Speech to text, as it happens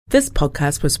This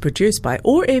podcast was produced by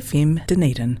OAR FM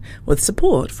Dunedin with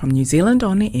support from New Zealand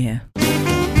On Air.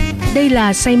 Đây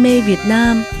là Say mê Việt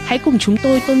Nam. Hãy cùng chúng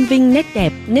tôi tôn vinh nét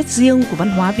đẹp, nét riêng của văn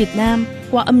hóa Việt Nam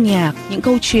qua âm nhạc, những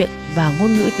câu chuyện và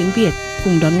ngôn ngữ tiếng Việt.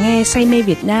 Cùng đón nghe Say mê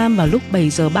Việt Nam vào lúc 7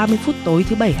 giờ 30 phút tối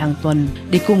thứ Bảy hàng tuần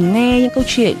để cùng nghe những câu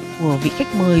chuyện của vị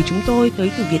khách mời chúng tôi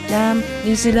tới từ Việt Nam,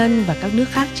 New Zealand và các nước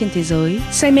khác trên thế giới.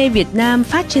 Say mê Việt Nam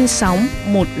phát trên sóng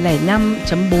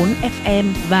 105.4 FM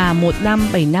và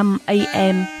 1575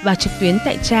 AM và trực tuyến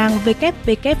tại trang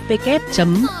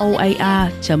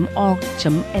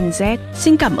www.oar.org.nz.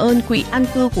 Xin cảm ơn Quỹ An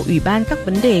cư của Ủy ban các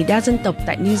vấn đề đa dân tộc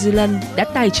tại New Zealand đã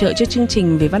tài trợ cho chương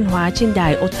trình về văn hóa trên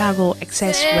đài Otago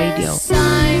Access Radio.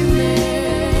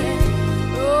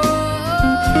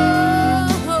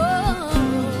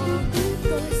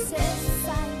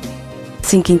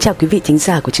 Xin kính chào quý vị thính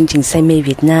giả của chương trình Say mê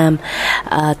Việt Nam.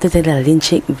 Tôi tên là Liên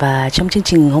Trịnh và trong chương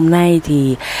trình hôm nay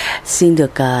thì xin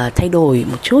được thay đổi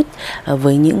một chút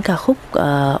với những ca khúc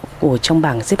của trong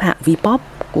bảng xếp hạng VPop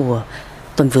của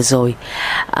tuần vừa rồi.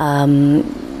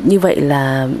 Như vậy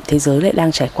là thế giới lại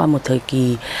đang trải qua một thời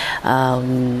kỳ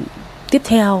tiếp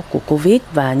theo của Covid,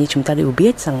 và như chúng ta đều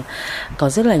biết rằng có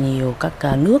rất là nhiều các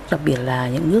nước, đặc biệt là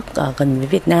những nước gần với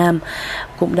Việt Nam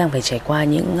cũng đang phải trải qua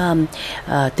những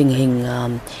tình hình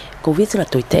Covid rất là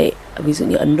tồi tệ, ví dụ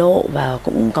như Ấn Độ, và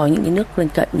cũng có những cái nước lân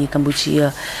cận như Campuchia,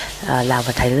 Lào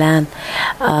và Thái Lan.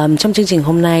 Trong chương trình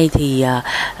hôm nay thì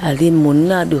Liên muốn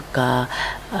được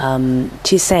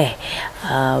chia sẻ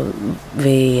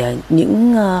về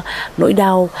những nỗi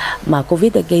đau mà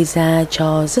Covid đã gây ra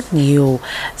cho rất nhiều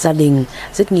gia đình,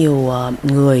 rất nhiều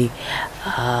người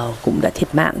cũng đã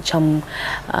thiệt mạng trong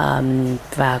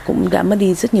và cũng đã mất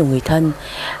đi rất nhiều người thân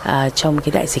trong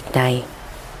cái đại dịch này.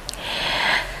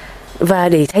 Và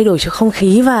để thay đổi cho không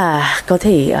khí và có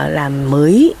thể làm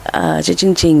mới cho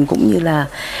chương trình, cũng như là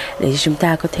để chúng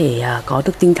ta có thể có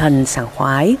được tinh thần sảng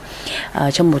khoái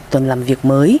trong một tuần làm việc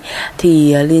mới,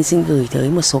 thì Liên xin gửi tới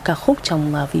một số ca khúc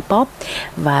trong VPop,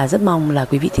 và rất mong là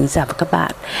quý vị thính giả và các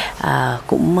bạn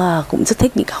cũng rất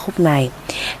thích những ca khúc này.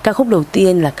 Ca khúc đầu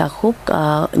tiên là ca khúc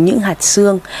Những hạt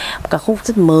sương, một ca khúc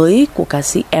rất mới của ca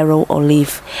sĩ Arrow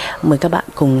Olive. Mời các bạn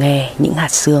cùng nghe Những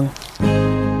hạt sương.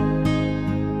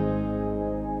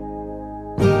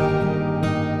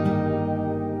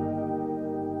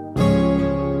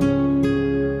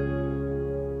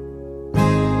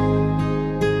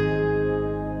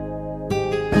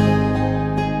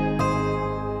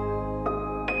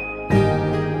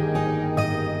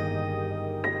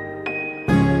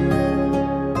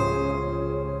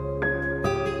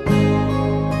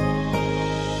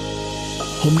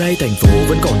 Hôm nay thành phố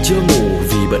vẫn còn chưa ngủ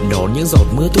vì bận đón những giọt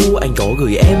mưa thu. Anh có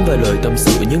gửi em vài lời tâm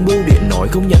sự nhưng bưu điện nói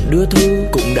không nhận đưa thư.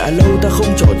 Cũng đã lâu ta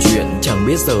không trò chuyện, chẳng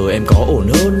biết giờ em có ổn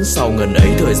hơn. Sau ngần ấy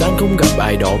thời gian không gặp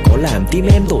ai đó có làm tim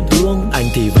em tổn thương. Anh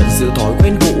thì vẫn giữ thói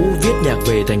quen cũ, viết nhạc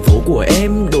về thành phố của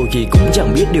em. Đôi khi cũng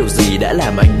chẳng biết điều gì đã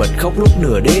làm anh bật khóc lúc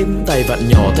nửa đêm. Tay vặn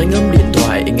nhỏ thanh âm điện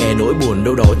thoại, nghe nỗi buồn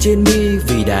đâu đó trên mi.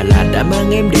 Vì Đà Lạt đã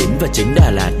mang em đến và chính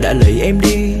Đà Lạt đã lấy em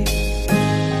đi.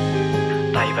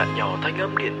 Tay vặn nhỏ thanh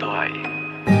âm điện thoại,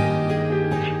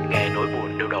 nghe nỗi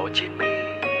buồn đâu đó trên mi.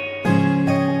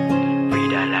 Vì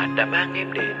Đà Lạt đã mang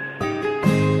em đến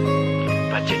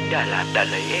và chính Đà Lạt đã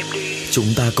lấy em đi. Chúng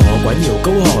ta có quá nhiều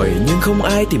câu hỏi nhưng không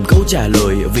ai tìm câu trả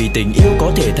lời. Vì tình yêu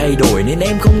có thể thay đổi nên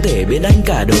em không thể bên anh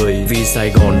cả đời. Vì Sài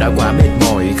Gòn đã quá mệt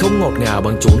mỏi, không ngọt ngào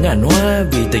bằng chốn ngàn hoa.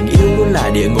 Vì tình yêu luôn là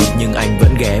địa ngục nhưng anh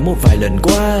vẫn ghé một vài lần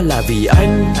qua. Là vì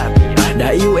anh đã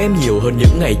yêu em nhiều hơn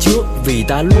những ngày trước. Vì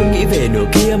ta luôn nghĩ về nửa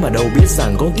kia mà đâu biết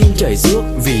rằng con tim chảy xước.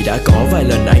 Vì đã có vài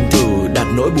lần anh thử đặt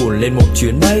nỗi buồn lên một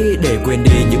chuyến bay, để quên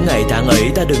đi những ngày tháng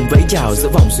ấy ta đừng vẫy chào giữa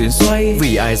vòng xuyến xoay.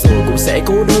 Vì ai rồi cũng sẽ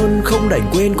cô đơn, không đành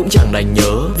quên cũng chẳng đành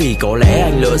nhớ. Vì có lẽ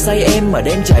anh lỡ say em mà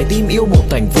đem trái tim yêu một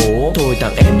thành phố. Thôi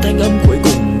tặng em thanh âm cuối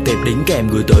cùng, tệp đính kèm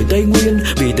gửi tới Tây Nguyên.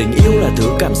 Vì tình yêu là thứ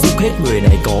cảm xúc hết người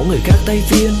này có người khác thay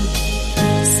phiên.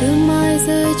 Sương mai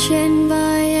rơi trên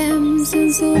vai em,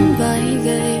 run run vai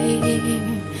gầy,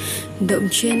 động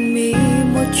trên mi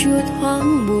một chút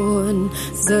thoáng buồn,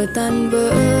 giờ tan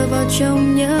vỡ vào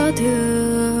trong nhớ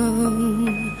thương.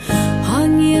 Hoa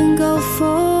nghiêng góc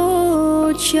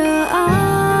phố chờ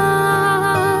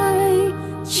ai,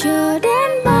 chờ đến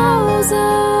bao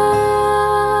giờ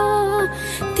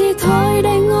thì thôi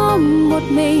đành ôm một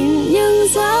mình nhưng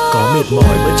giá. Có mệt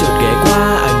mỏi bất chợt ghé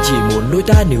qua, anh chỉ muốn đôi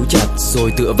ta níu chặt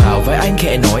rồi tựa vào vai anh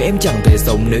khẽ nói em chẳng thể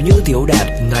sống nếu như thiếu đạt.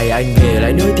 Ngày anh về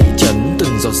lại nơi thị trấn,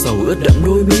 từng giọt sầu sầu ướt đẫm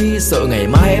đôi mi. Sợ ngày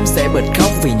mai em sẽ bật khóc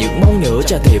vì những mong nhớ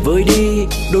chả thể vơi đi.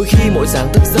 Đôi khi mỗi sáng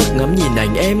thức giấc ngắm nhìn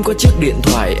ảnh em có chiếc điện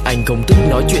thoại. Anh không thích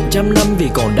nói chuyện trăm năm vì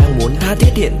còn đang muốn tha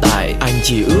thiết hiện tại. Anh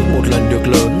chỉ ước một lần được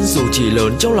lớn, dù chỉ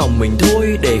lớn trong lòng mình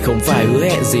thôi, để không phải hứa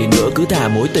hẹn gì nữa, cứ thả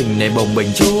mối tình này bồng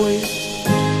bềnh trôi.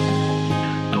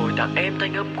 Tôi tặng em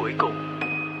thanh âm cuối cùng,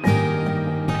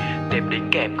 thêm đính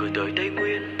kèm gửi tới Tây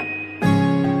Nguyên,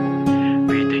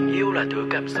 vì tình yêu là thứ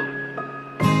cảm xúc,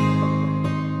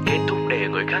 kết thúc để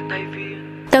người khác thay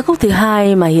phiên. Ca khúc thứ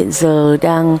hai mà hiện giờ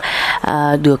đang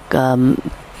được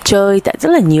chơi tại rất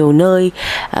là nhiều nơi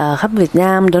khắp Việt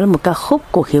Nam, đó là một ca khúc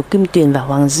của Khiếu Kim Tuyền và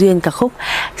Hoàng Duyên, ca khúc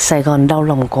Sài Gòn đau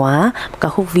lòng quá, một ca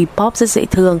khúc VPop rất dễ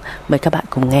thương. Mời các bạn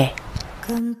cùng nghe.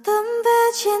 Cầm tấm vé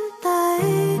trên tay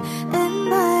em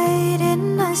bay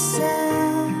đến nơi xa,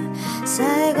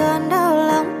 Sài Gòn đau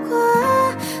lòng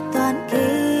quá, toàn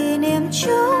kỷ niệm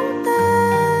chúng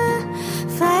ta.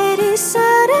 Phải đi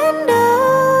xa đến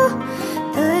đâu,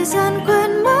 thời gian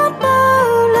quên mất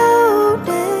bao lâu,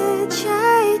 để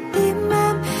trái tim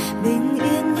em bình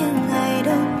yên như ngày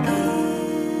đầu tiên.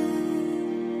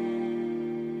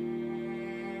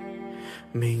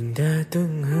 Mình đã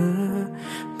từng hứa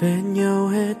bên nhau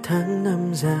hết tháng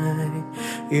năm dài,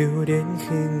 yêu đến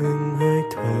khi ngừng hơi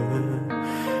thở,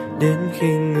 đến khi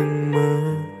ngừng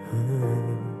mơ.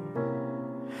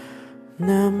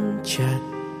 Nắm chặt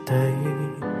tay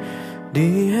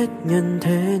đi hết nhân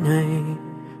thế này,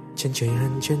 chân trời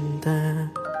hằn chân ta,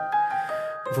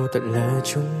 vô tận là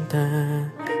chúng ta.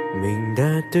 Mình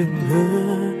đã từng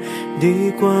hứa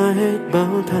đi qua hết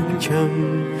bao thăng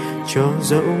trầm, cho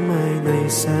dẫu mai này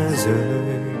xa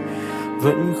rời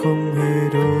vẫn không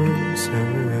hề đổi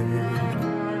rời.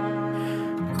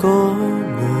 Có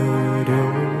ngờ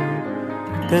đâu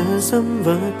đã dẫm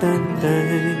vỡ tan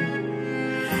tay,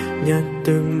 nhặt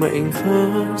từng mảnh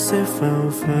vỡ sẽ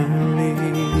vào vali.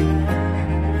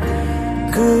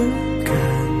 Cứ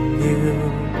càng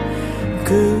nhiều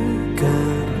cứ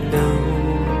càng đau,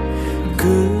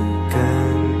 cứ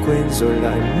càng quên rồi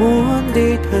lại muốn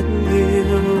đi thật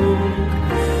nhiều.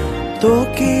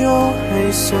 Tokyo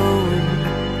hay Seoul,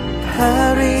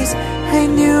 Paris hay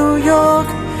New York,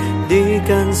 đi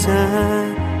càng xa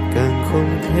càng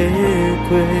không thể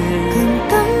quên. Cầm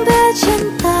tấm vé trên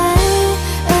tay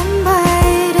em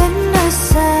bay đến nơi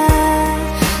xa,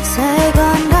 Sài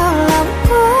Gòn đau lòng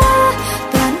quá,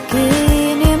 toàn kỷ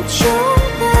niệm chúng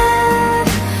ta.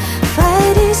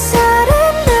 Phải đi xa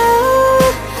đến đâu,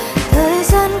 thời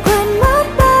gian quên mất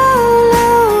bao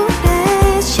lâu,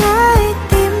 để trái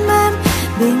tim em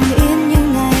bình yên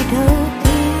như ngày đầu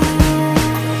tiên.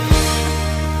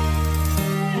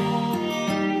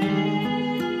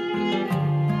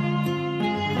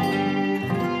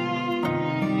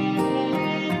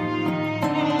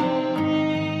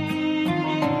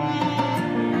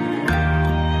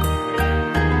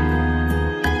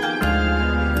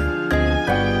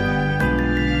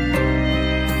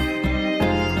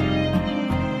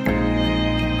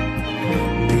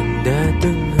 Mình đã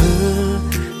từng hứa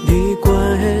đi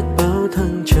qua hết bao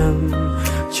thăng trầm,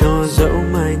 cho dẫu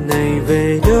mai này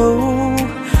về đâu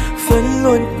vẫn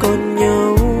luôn còn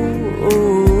nhau.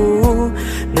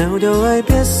 Nào đâu ai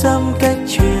biết sớm cách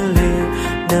chia lìa,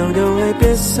 nào đâu ai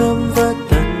biết sớm vỡ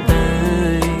tan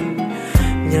tay,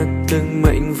 nhặt từng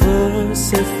mảnh vỡ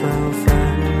sẽ vào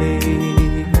vali.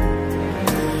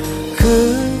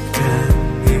 Cứ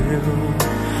càng yêu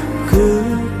cứ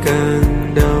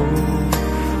càng đau,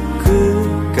 cứ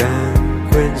càng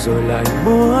quên rồi lại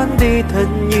muốn đi thật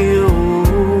nhiều.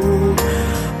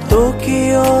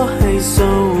 Tokyo hay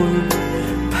Seoul,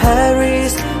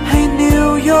 Paris hay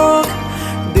New York,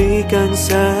 đi càng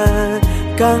xa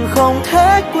càng không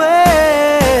thể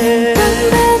quên.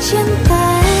 Tấm vé trên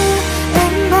tay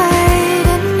em bay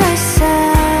đến nơi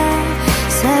xa,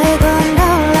 Sài Gòn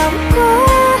đau lòng quá,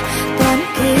 toàn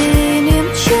kỷ niệm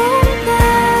chúng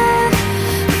ta.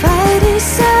 Phải đi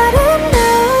xa đến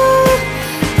đâu,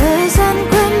 thời gian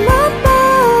quên mất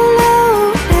bao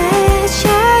lâu, để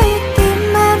trái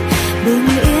tim em bình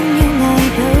yên như ngày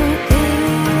đầu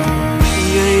tiên.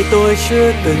 Ngày tôi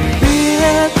chưa từng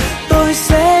biết tôi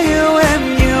sẽ yêu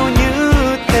em nhiều như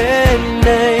thế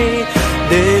này,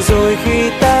 để rồi khi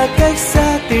ta cách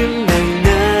xa tim này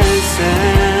nát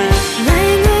ra.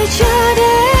 Ngày người chờ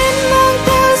đến mang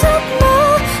theo giấc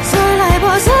mơ, rồi lại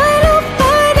bỏ rơi lúc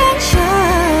tôi đang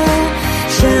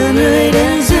chờ người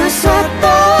đến dịu xóa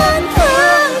tổn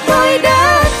thương tôi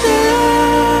đã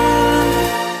từng.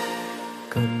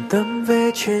 Cầm tấm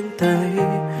vé trên tay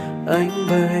anh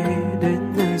bay đến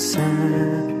nơi xa,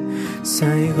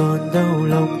 Sài Gòn đau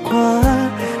lòng quá,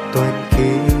 toàn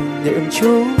kỷ niệm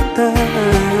chúng ta.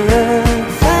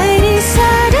 Phải đi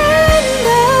xa đến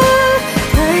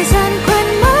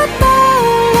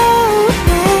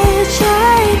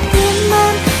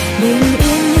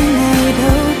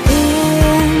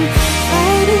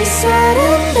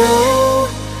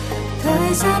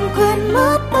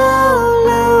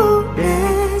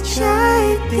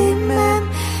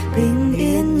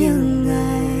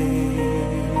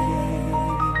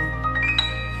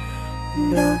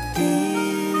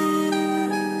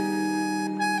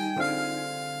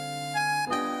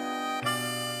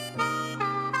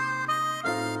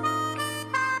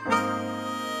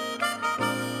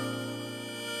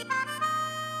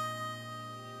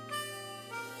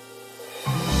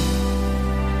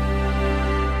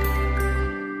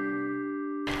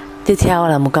Tiếp theo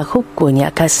là một ca khúc của nhà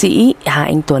ca sĩ Hà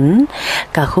Anh Tuấn,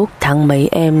 ca khúc Tháng Mấy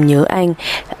Em Nhớ Anh.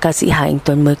 Ca sĩ Hà Anh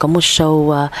Tuấn mới có một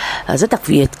show rất đặc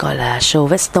biệt gọi là show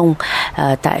Veston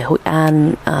tại Hội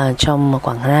An trong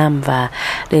Quảng Nam, và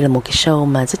đây là một cái show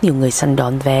mà rất nhiều người săn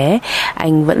đón vé.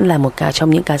 Anh vẫn là một trong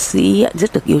những ca sĩ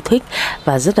rất được yêu thích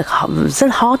và rất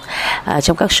hot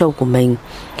trong các show của mình.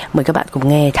 Mời các bạn cùng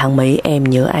nghe Tháng Mấy Em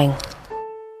Nhớ Anh.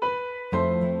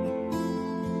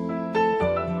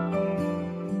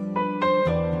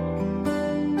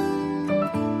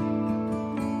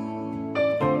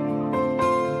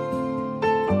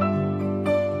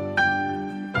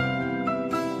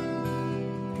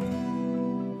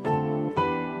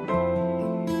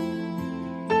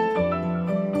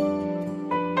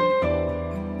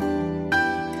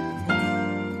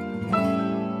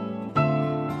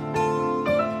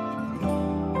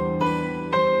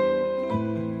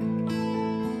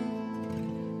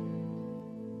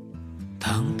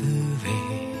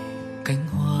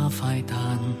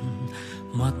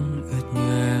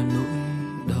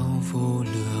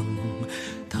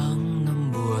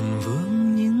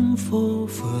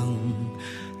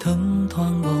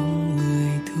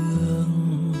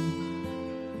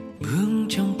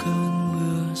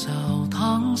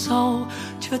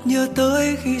 Chợt nhớ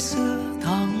tới khi xưa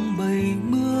tháng 7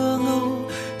 mưa ngâu,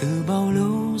 từ bao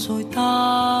lâu rồi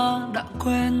ta đã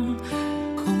quen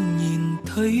không nhìn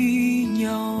thấy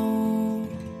nhau.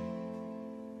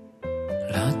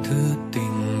 Lá thư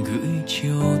tình gửi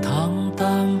chiều tháng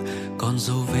 8, còn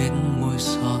dấu vết môi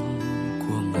son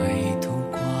của ngày thu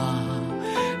qua.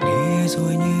 Đi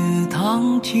rồi như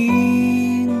tháng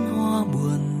 9 hoa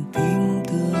buồn tím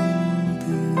tương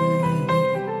tư.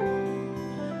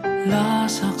 Lá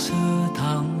xác xơ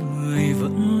tháng 10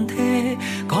 vẫn thế,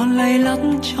 còn lay lắt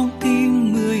trong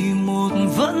tim 11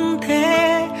 vẫn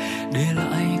thế, để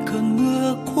lại cơn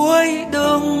mưa cuối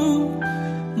đông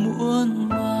muộn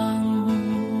màng.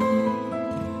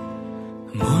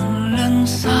 Một lần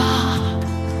xa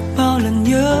bao lần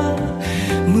nhớ,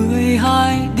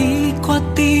 12 đi qua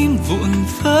tim vụn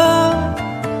vỡ.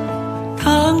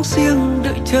 Tháng riêng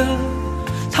đợi chờ,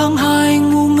 tháng 2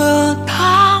 ngu ngơ,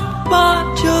 tháng 3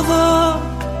 chờ vơ.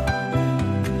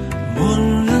 Một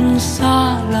lần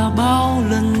xa là bao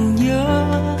lần nhớ,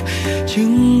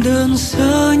 chừng đơn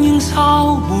sơ nhưng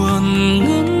sao buồn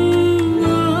ngẩn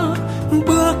ngơ.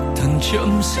 Bước thần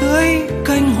chậm dưới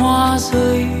cánh hoa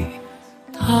rơi,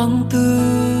 tháng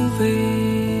 4 về.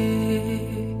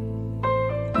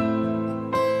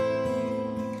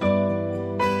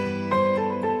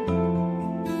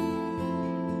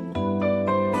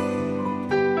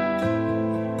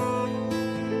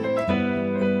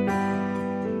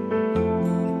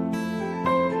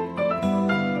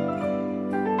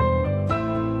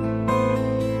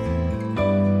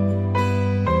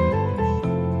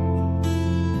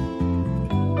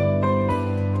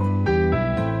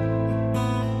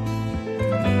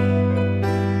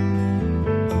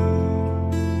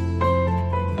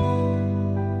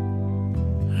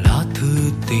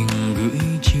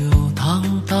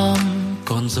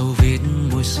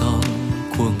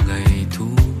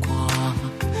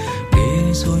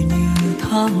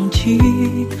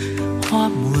 Hoa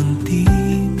buồn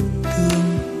tím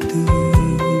tương tư.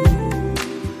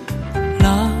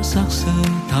 Lá xác xơ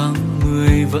tháng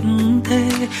 10 vẫn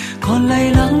thế, còn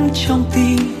lay lắng trong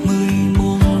tim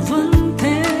 11 vẫn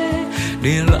thế,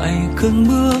 để lại cơn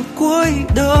mưa cuối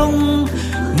đông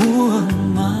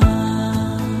muộn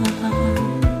màng.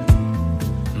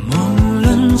 Một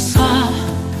lần xa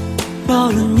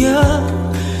bao lần nhớ,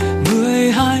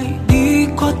 12 đi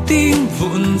qua tim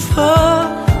vụn vỡ.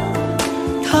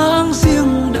 Tháng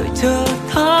riêng đợi chờ,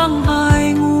 tháng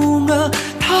 2 ngu ngơ,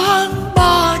 tháng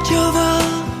 3 chờ vơ.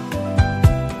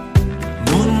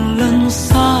 Một lần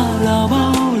xa là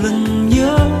bao lần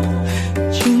nhớ,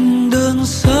 chừng đơn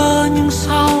sơ nhưng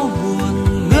sao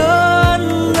buồn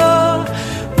ngẩn ngơ.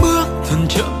 Bước thần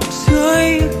chậm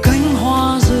dưới cánh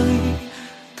hoa rơi,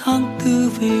 tháng 4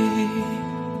 về.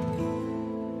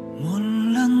 Một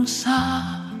lần xa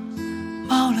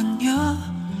bao lần nhớ,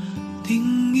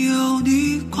 tình yêu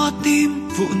đi qua tim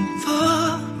vụn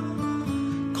vỡ.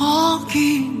 Có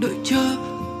khi đợi chờ,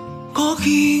 có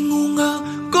khi ngu ngơ,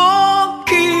 có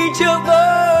khi chờ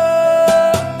vơ.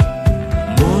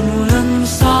 Một lần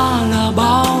xa là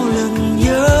bao lần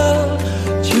nhớ,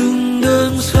 chừng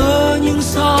đơn sơ nhưng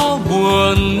sao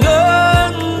buồn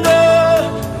ngẩn ngơ.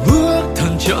 Bước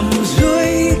thần chậm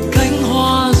dưới cánh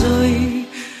hoa rơi,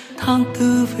 tháng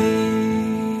 4 về.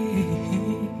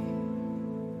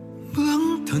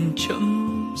 Thần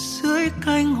chậm dưới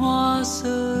cánh hoa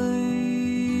rơi.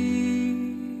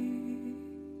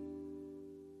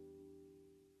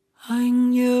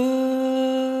 Anh nhớ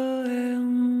em.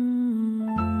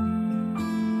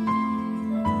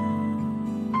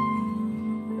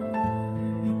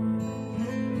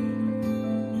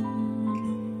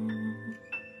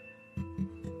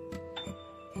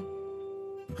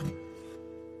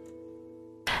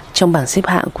 Trong bảng xếp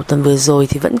hạng của tuần vừa rồi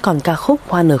thì vẫn còn ca khúc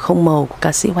Hoa nở không màu của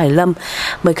ca sĩ Hoài Lâm.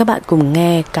 Mời các bạn cùng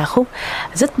nghe ca khúc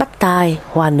rất bắt tai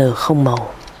Hoa nở không màu.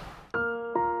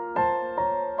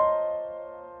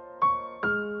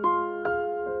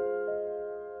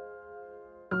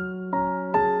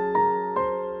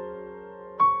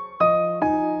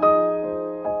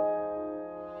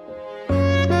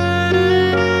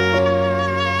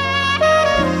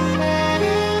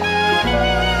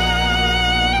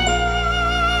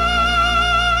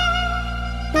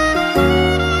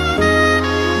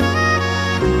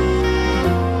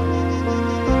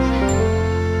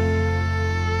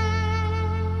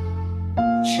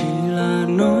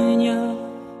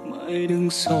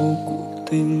 Sau cuộc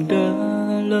tình đã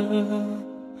lỡ,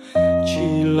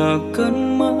 chỉ là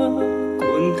cơn mơ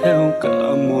cuốn theo cả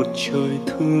một trời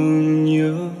thương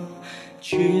nhớ,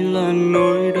 chỉ là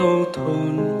nỗi đau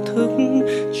thổn thức,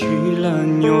 chỉ là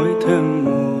nhói thêm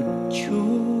một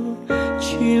chút,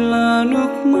 chỉ là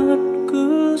nước mắt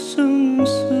cứ rưng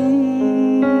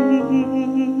rưng.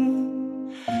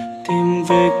 Tìm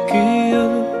về ký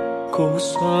ức cố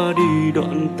xóa đi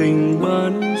đoạn tình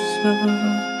ban sơ,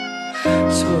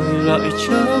 rồi lại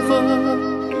trở vỡ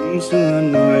đứng giữa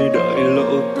nơi đại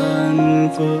lộ tan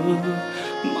vỡ,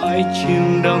 mãi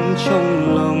chìm đắm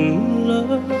trong lòng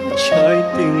lỡ, trái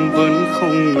tim vẫn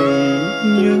không ngừng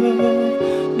nhớ,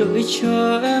 đợi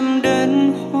chờ em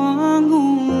đến hóa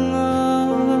ngu ngơ.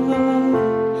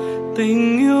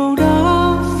 Tình yêu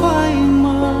đã phai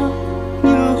mờ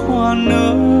như hoa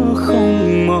nở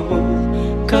không màu,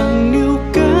 càng níu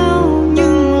kéo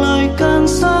nhưng lại càng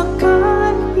xa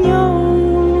cách nhau.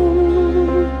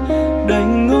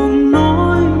 Đành ôm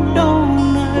nỗi đau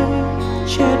này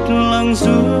chết lặng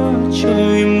giữa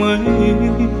trời mây,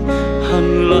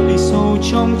 hằn lại sâu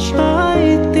trong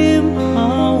trái tim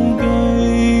hao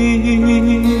gầy.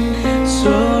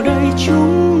 Giờ đây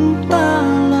chúng ta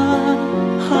là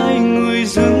hai người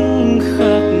dưng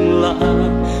khác lạ,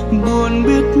 buồn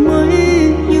biết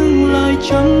mấy nhưng lại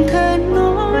chẳng thể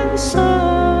nói ra.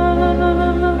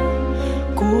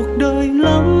 Cuộc đời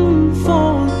lắm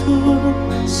vô thường,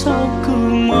 sao cứ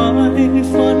mãi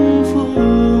vẫn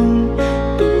vương,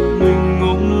 tự mình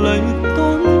ôm lấy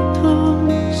tổn thương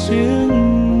riêng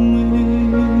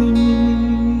mình.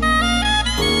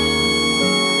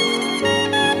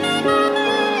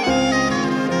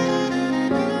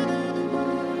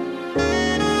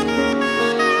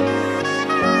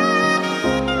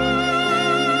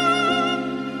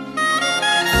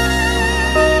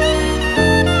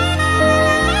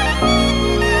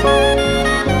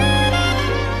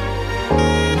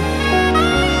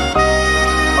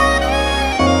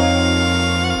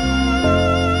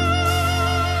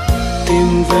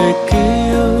 Tìm về ký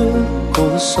ức cố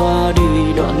xóa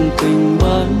đi đoạn tình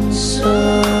ban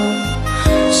sơ,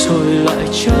 rồi lại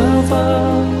trở vỡ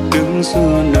đứng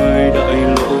giữa nơi đại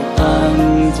lộ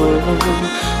tan vỡ,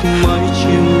 mãi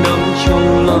chìm đắm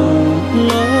trong lòng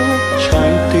lỡ,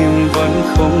 trái tim vẫn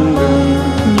không ngừng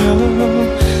nhớ,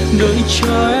 đợi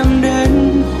chờ em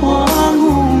đến hóa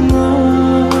ngu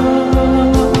ngơ.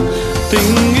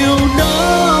 Tình yêu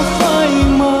đã phai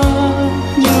mờ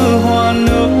như hoa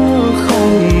nở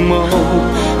không màu,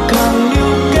 càng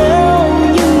níu kéo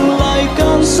nhưng lại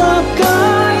càng xa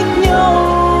cách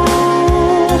nhau.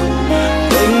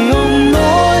 Tình ôm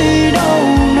nỗi đau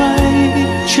này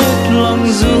chết lặng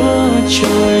giữa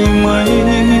trời mây,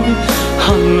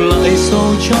 hằn lại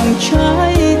sâu trong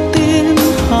trái tim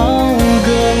hao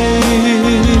gầy.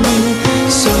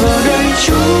 Giờ đây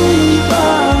chúng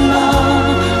ta là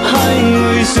hai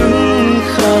người dưng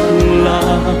khác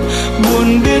lạ,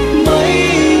 buồn biết mấy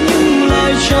nhưng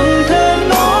lại chẳng thể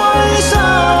nói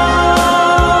ra.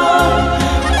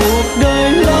 Cuộc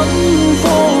đời lắm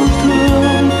vô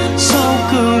thường, sao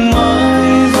cứ mãi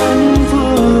vẫn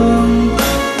vương,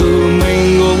 tự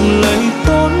mình ôm lấy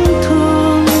tổn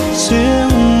thương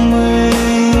riêng mình.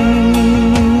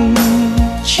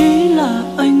 Chỉ là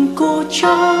anh cố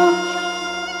chấp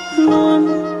luôn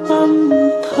âm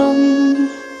thầm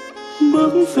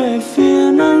bước về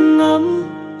phía nắng ấm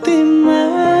tim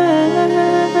em,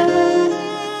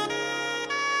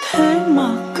 thế mà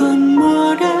cơn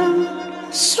mưa đêm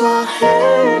xóa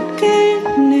hết kỷ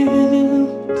niệm,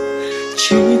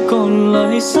 chỉ còn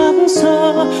lại xác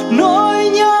giờ nỗi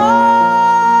nhớ.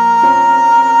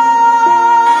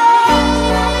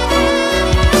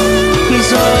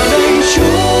 Giờ đây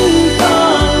chúng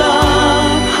ta là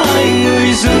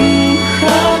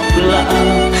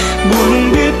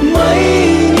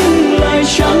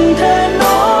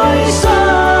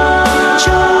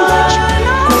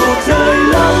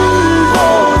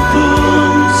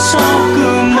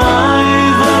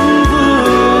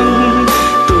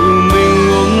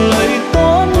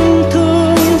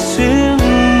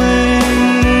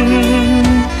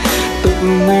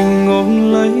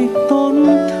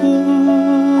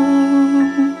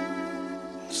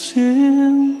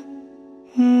riêng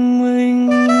mình.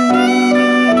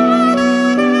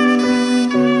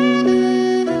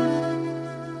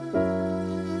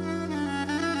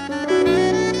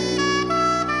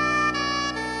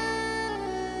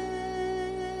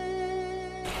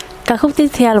 Ca khúc tiếp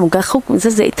theo là một ca khúc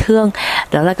rất dễ thương,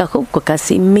 đó là ca khúc của ca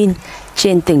sĩ Min,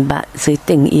 Trên tình bạn dưới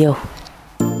tình yêu.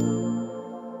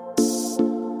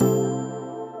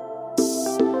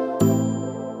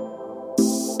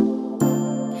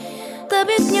 Ta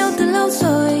biết nhau từ lâu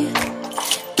rồi,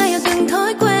 ta hiểu từng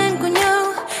thói quen của nhau.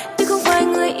 Tuy không phải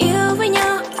người yêu với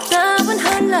nhau, ta vẫn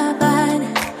hơn là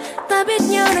bạn. Ta biết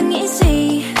nhau đang nghĩ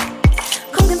gì,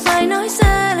 không cần phải nói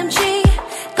ra làm chi.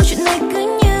 Câu chuyện này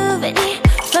cứ như vậy đi,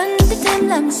 phân tích thêm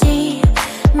làm gì.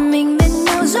 Mình bên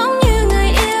nhau giống như người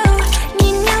yêu,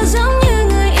 nhìn nhau giống như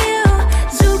người yêu.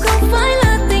 Dù không phải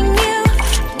là tình yêu,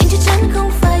 nhưng chắc chắn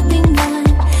không phải tình bạn.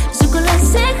 Dù có lần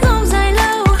sẽ không dài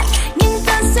lâu, nhưng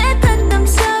ta sẽ thật đậm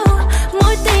sâu.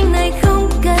 Mối tình này không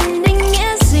cần định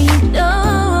nghĩa gì đâu.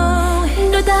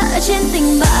 Đôi ta ở trên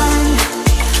tình bạn,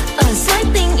 ở dưới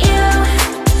tình yêu.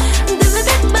 Đừng phải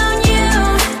biết bao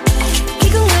nhiêu khi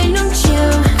có người nuông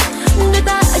chiều. Đôi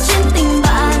ta ở trên tình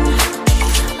bạn,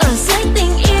 ở dưới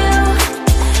tình yêu.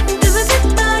 Đừng phải biết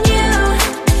bao nhiêu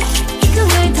khi có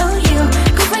người thấu hiểu.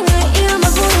 Không phải người yêu mà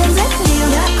vui hơn rất nhiều.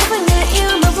 Không phải người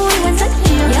yêu mà vui hơn rất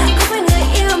nhiều. Không phải người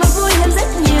yêu mà vui hơn rất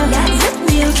nhiều. Rất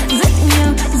nhiều, rất nhiều,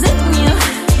 rất nhiều.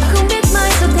 Không biết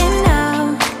mai sau thế nào,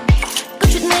 câu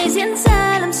chuyện này diễn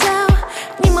ra làm sao.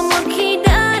 Nhưng mà một khi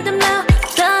đã đâm lao,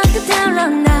 ta cứ theo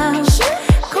lòng nào.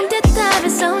 Không thiết tha về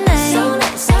sau này,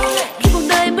 khi cuộc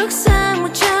đời bước sang một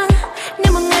trang.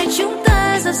 Nếu một ngày chúng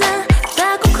ta giàu sang,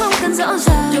 ta cũng không cần rõ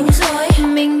ràng. Đúng rồi,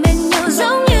 mình bên nhau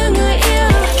giống như người yêu,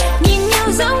 nhìn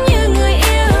nhau giống như người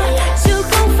yêu. Dù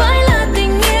không phải là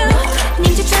tình yêu,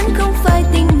 nhưng chắc chắn không phải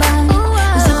tình bạn.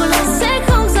 Dù có lần sẽ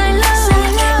không dài lâu,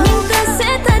 nhưng ta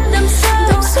sẽ thật đậm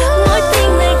sâu. Mối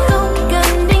tình này không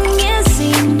cần định nghĩa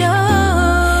gì đâu.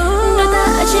 Đôi ta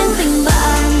ở trên tình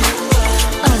bạn,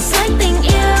 ở dưới tình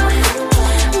yêu.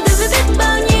 Đừng phải biết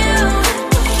bao nhiêu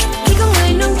khi có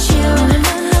người nuông chiều.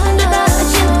 Đôi ta ở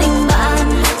trên tình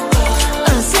bạn,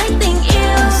 ở dưới tình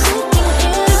yêu.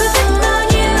 Đừng phải biết bao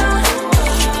nhiêu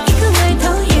khi có người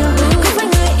thấu hiểu. Không phải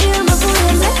người yêu mà vui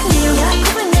hơn rất nhiều.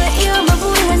 Không phải người yêu mà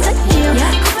vui hơn rất nhiều.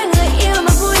 Không phải người yêu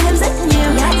mà vui hơn rất nhiều.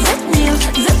 Rất nhiều,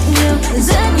 rất nhiều,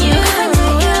 rất nhiều. Không phải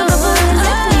người yêu mà vui hơn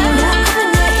rất nhiều. Không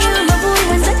phải người yêu mà vui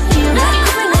hơn rất nhiều.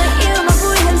 Không phải người yêu mà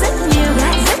vui hơn rất nhiều.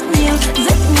 Rất nhiều,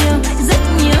 rất nhiều, rất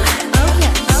nhiều.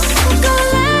 Có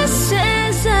lẽ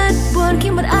sẽ rất buồn khi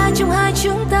một ai trong hai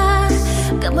chúng ta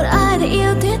gặp một ai để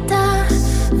yêu thiết tha.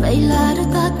 Vậy là đôi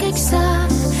ta cách xa,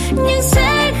 nhưng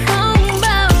sẽ không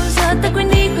bao giờ ta quên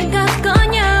đi khoảnh khắc có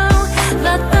nhau.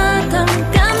 Và ta thầm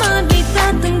cảm ơn vì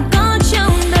ta từng có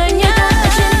trong đời nhau. Ở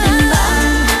trên tình bạn,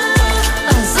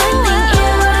 ở dưới tình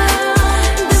yêu.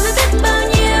 Đừng phải biết bao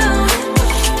nhiêu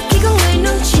khi có người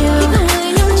nuông chiều.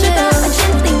 Đôi ta ở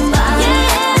trên tình bạn,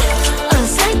 ở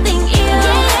dưới tình yêu.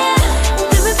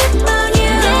 Đừng phải biết bao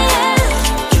nhiêu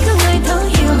khi có người thấu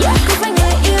hiểu. Không phải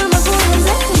người yêu mà vui hơn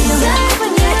rất nhiều. Không phải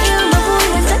người yêu mà vui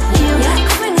hơn rất nhiều.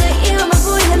 Không phải người yêu mà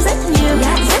vui hơn rất nhiều.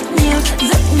 Rất nhiều,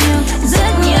 rất nhiều,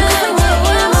 rất nhiều. Không phải người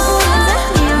yêu mà vui hơn rất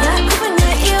nhiều. Không phải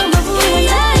người yêu mà vui hơn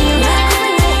rất nhiều. Không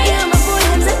phải người yêu mà vui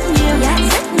hơn rất nhiều.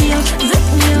 Rất nhiều, rất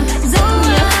nhiều, rất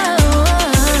nhiều.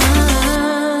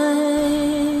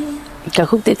 Ca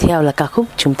khúc tiếp theo là ca khúc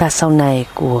Chúng ta sau này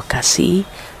của ca sĩ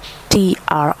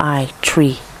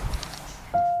TRI3.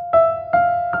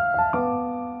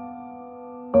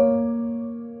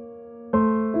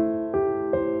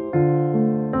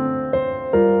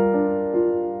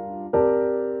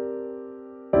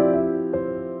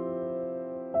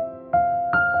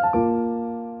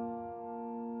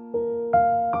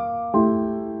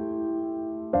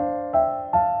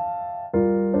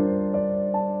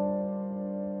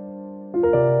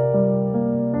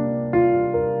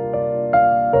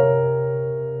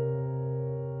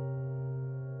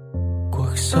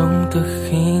 Cuộc sống từ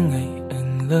khi ngày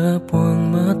anh lỡ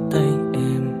buông mất tay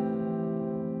em,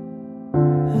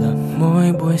 làm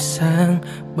mỗi buổi sáng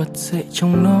bật dậy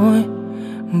trong nỗi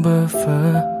bơ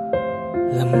vơ,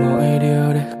 làm mọi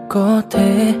điều để có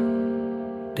thể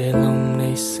để lòng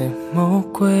này sẽ mau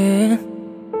quên.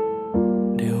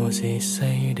 Điều gì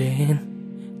xảy đến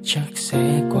chắc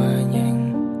sẽ qua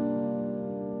nhanh,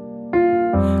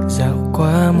 dạo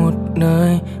qua một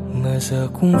nơi mà giờ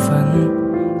cũng vẫn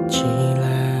chỉ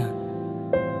là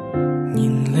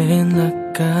nhìn lên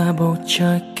là cả bầu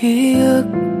trời ký ức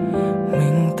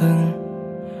mình từng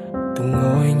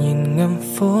ngồi nhìn ngắm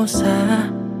phố xa,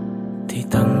 thì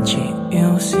thầm chỉ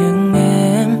yêu riêng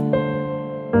em.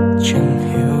 Chẳng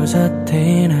hiểu ra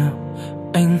thế nào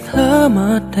anh lỡ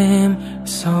mất em.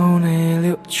 Sau này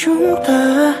liệu chúng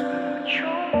ta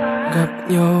gặp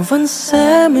nhau vẫn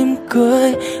sẽ mỉm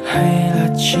cười, hay là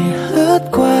chỉ lướt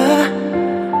qua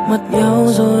mất nhau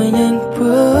rồi nhanh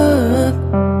bước?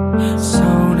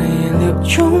 Sau này liệu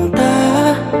chúng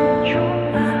ta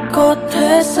có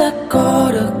thể sẽ có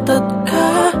được tất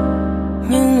cả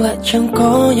nhưng lại chẳng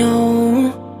có nhau?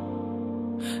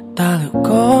 Ta liệu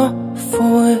có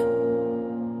vui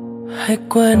hay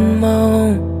quên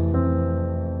mau?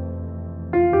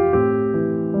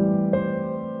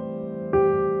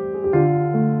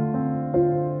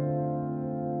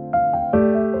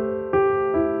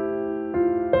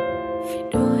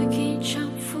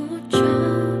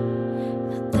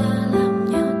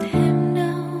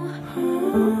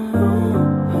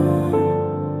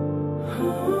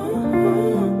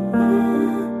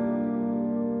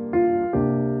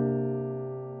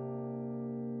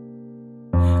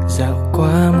 Dạo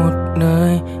qua một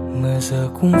nơi mưa giờ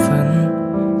cũng vẫn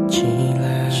chỉ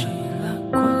là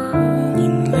quá khứ.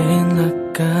 Nhìn lên là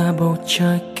cả bầu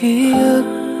trời ký ức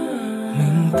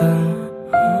mình từng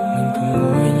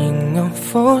ngồi nhìn ngắm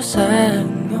phố xa,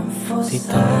 thì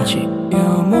ta chỉ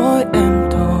yêu mỗi em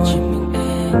thôi.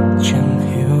 Chẳng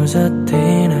hiểu ra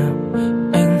thế nào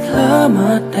anh lỡ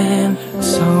mất em.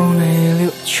 Sau này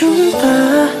liệu chúng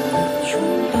ta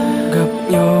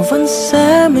gặp nhau vẫn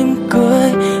sẽ mỉm cười,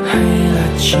 hay là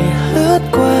chỉ lướt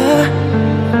qua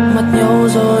mất nhau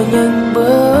rồi nhanh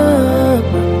bước?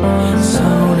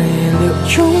 Sau này liệu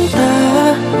chúng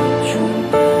ta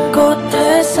có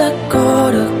thể sẽ có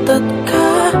được tất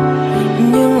cả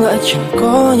nhưng lại chẳng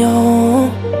có nhau?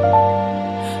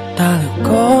 Ta liệu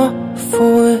có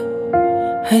vui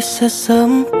hay sẽ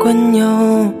sớm quên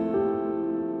nhau?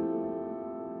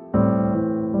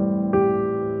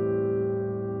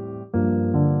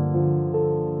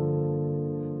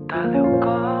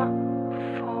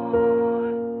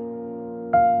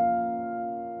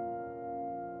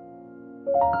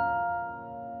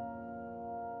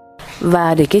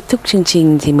 Và để kết thúc chương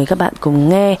trình thì mời các bạn cùng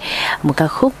nghe một ca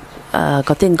khúc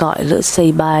có tên gọi Lỡ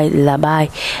Say Bye là Bye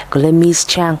của Miss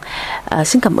Trang.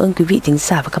 Xin cảm ơn quý vị thính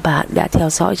giả và các bạn đã theo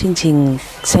dõi chương trình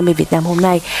Say Mê Việt Nam hôm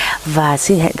nay, và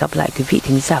xin hẹn gặp lại quý vị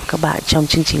thính giả và các bạn trong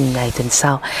chương trình này tuần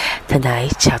sau. Thân ái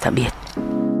chào tạm biệt.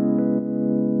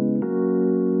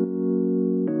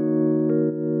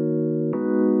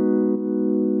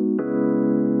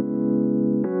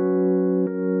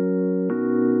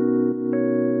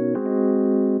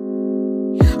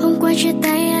 Chia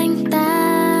tay anh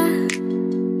ta,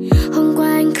 hôm qua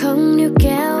anh không níu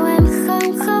kéo em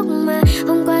không khóc, mà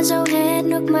hôm qua giấu hết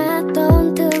nước mắt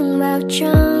tổn thương vào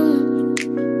trong.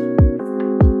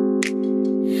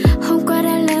 Hôm qua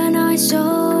đã lỡ nói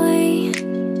rồi,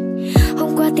 hôm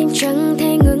qua tim chẳng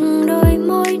thể ngừng đôi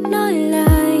môi nói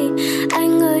lời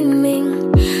anh ơi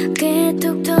mình kết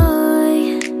thúc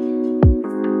thôi.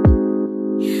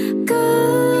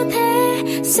 Cứ thế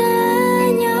xa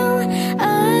nhau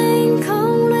anh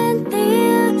không luyến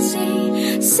tiếc gì,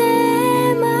 sẽ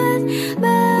mất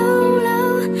bao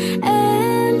lâu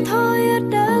em thôi ướt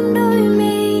đẫm đôi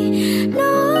mi.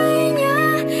 Nỗi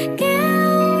nhớ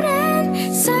kéo đến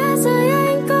xa rời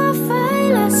anh có phải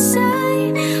là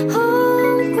sai?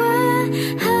 Hôm qua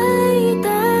hai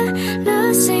ta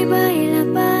lỡ say bye là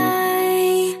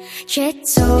bye. Chết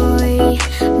rồi,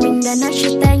 mình đã nói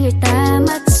chia tay người ta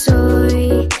mất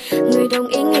rồi. Người đồng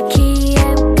ý ngay khi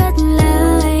em cất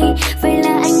lời, vậy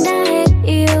là anh đã hết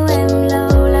yêu em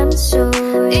lâu lắm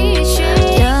rồi.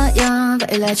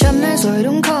 Vậy là chấm hết rồi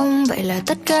đúng không? Vậy là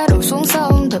tất cả đổ xuống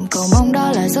sông. Thầm cầu mong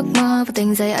đó là giấc mơ, và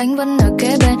tình giây anh vẫn ở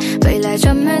kế bên. Vậy là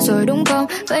chấm hết rồi đúng không?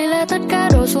 Vậy là tất cả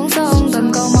đổ xuống sông.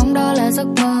 Thầm cầu mong đó là giấc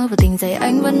mơ, và tình giây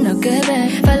anh vẫn ở kế bên.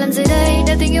 Phải làm gì đây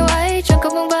để tình yêu ấy chẳng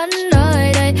không vẫn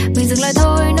nơi đây? Mình dừng lại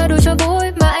thôi, nói đùa cho vui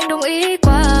mà anh đồng ý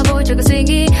quá vui. Chẳng cần suy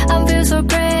nghĩ, I'm feel so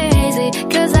crazy,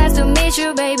 cause I have to meet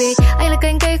you baby. Anh là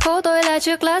cành cây khô, tôi là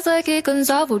chiếc lá rơi khi cơn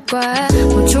gió vụt qua.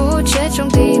 Một chút chết trong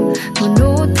tim, một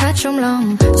nút thắt trong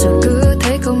lòng, rồi cứ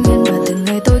thấy không yên và từng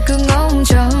ngày tôi cứ ngóng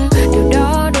trông. Điều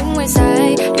đó đúng hay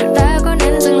sai, điều ta có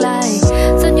nên dừng lại?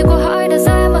 Rất nhiều câu hỏi đặt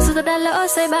ra mà sự thật đã lỡ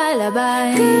say bye là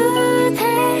bye. Cứ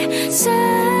thế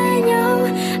xa nhau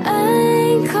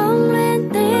anh không luyến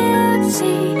tiếc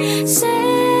gì,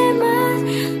 sẽ mất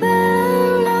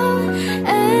bao lâu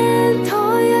em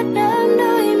thôi ướt đẫm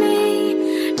đôi mi.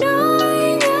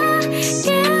 Nỗi nhớ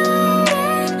kéo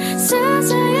đến xa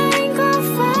rời anh có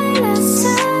phải là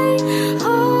sai?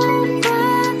 Hôm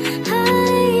qua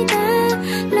hai ta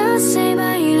lỡ say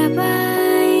bye là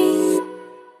bye.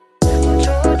 Một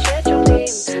chút chết trong tim,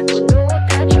 một nút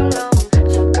thắt trong lòng,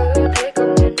 rồi cứ thấy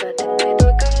không yên và từng ngày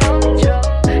tôi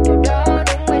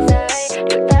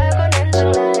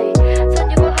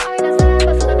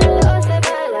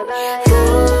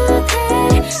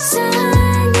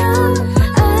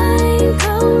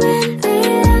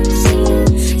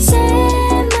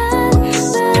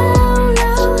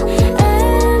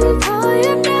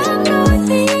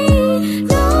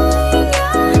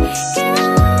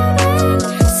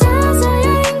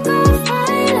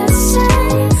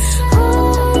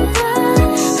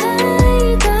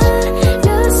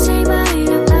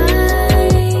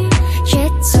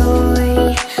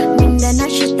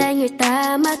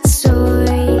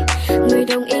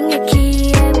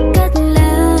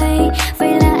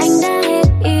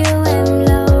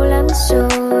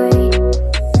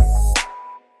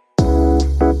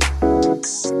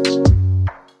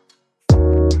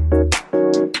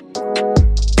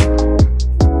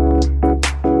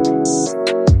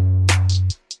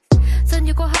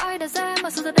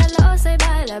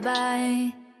bye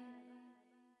bye.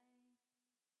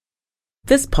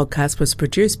 This podcast was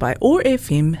produced by OAR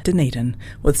FM Dunedin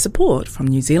with support from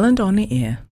New Zealand On the Air.